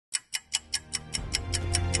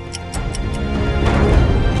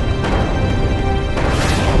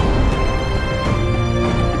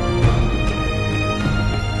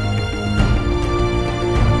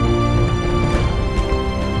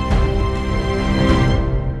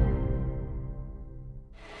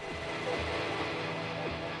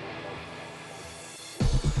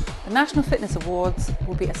The National Fitness Awards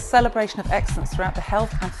will be a celebration of excellence throughout the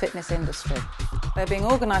health and fitness industry. They're being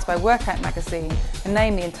organised by Workout magazine, a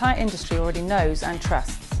name the entire industry already knows and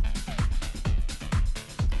trusts.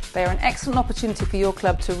 They are an excellent opportunity for your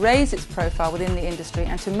club to raise its profile within the industry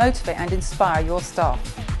and to motivate and inspire your staff.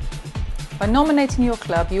 By nominating your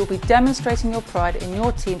club, you will be demonstrating your pride in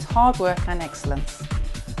your team's hard work and excellence.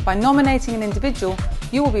 By nominating an individual,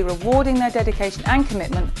 you will be rewarding their dedication and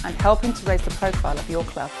commitment and helping to raise the profile of your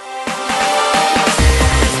club.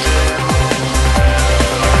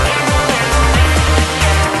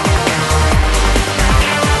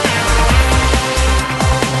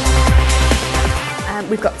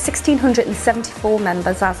 We've got 1,674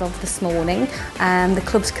 members as of this morning, and the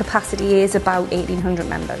club's capacity is about 1,800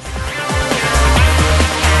 members.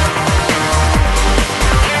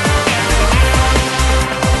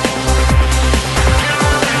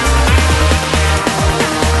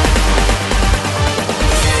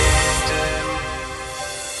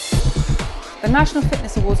 The National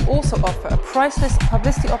Fitness Awards also offer a priceless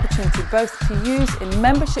publicity opportunity both to use in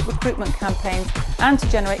membership recruitment campaigns and to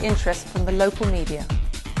generate interest from the local media.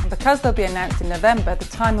 And because they'll be announced in November, the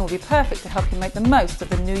timing will be perfect to help you make the most of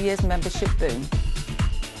the New Year's membership boom.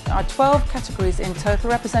 There are 12 categories in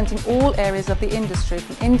total representing all areas of the industry,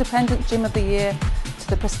 from Independent Gym of the Year to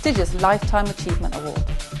the prestigious Lifetime Achievement Award.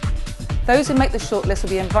 Those who make the shortlist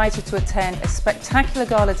will be invited to attend a spectacular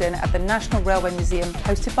gala dinner at the National Railway Museum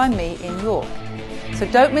hosted by me in York. So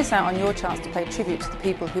don't miss out on your chance to pay tribute to the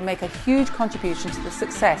people who make a huge contribution to the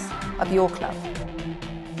success of your club.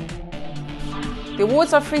 The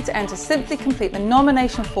awards are free to enter. Simply complete the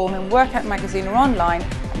nomination form in Workout magazine or online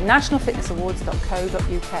at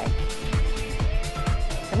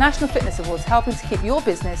nationalfitnessawards.co.uk. The National Fitness Awards, helping to keep your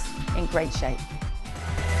business in great shape.